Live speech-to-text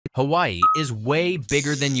Hawaii is way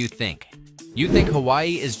bigger than you think. You think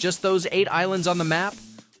Hawaii is just those 8 islands on the map?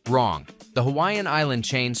 Wrong. The Hawaiian island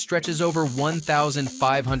chain stretches over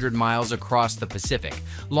 1,500 miles across the Pacific,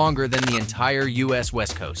 longer than the entire US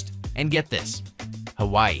West Coast. And get this,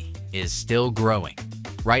 Hawaii is still growing.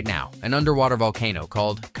 Right now, an underwater volcano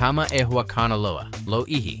called Kamaʻehuakanaloa,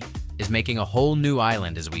 Loihi, is making a whole new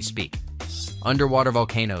island as we speak. Underwater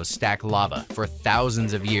volcanoes stack lava for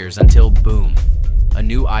thousands of years until boom, a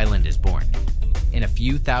new island is born. In a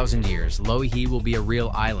few thousand years, Loihi will be a real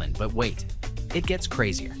island, but wait, it gets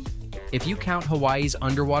crazier. If you count Hawaii's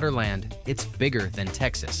underwater land, it's bigger than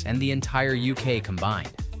Texas and the entire UK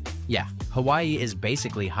combined. Yeah, Hawaii is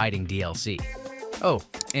basically hiding DLC. Oh,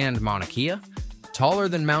 and Mauna Kea? Taller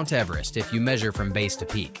than Mount Everest if you measure from base to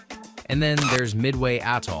peak. And then there's Midway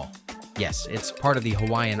Atoll. Yes, it's part of the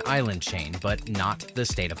Hawaiian island chain, but not the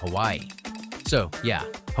state of Hawaii. So yeah,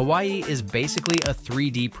 Hawaii is basically a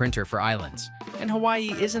 3D printer for islands. And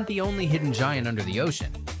Hawaii isn't the only hidden giant under the ocean,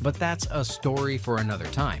 but that's a story for another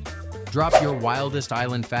time. Drop your wildest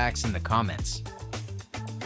island facts in the comments.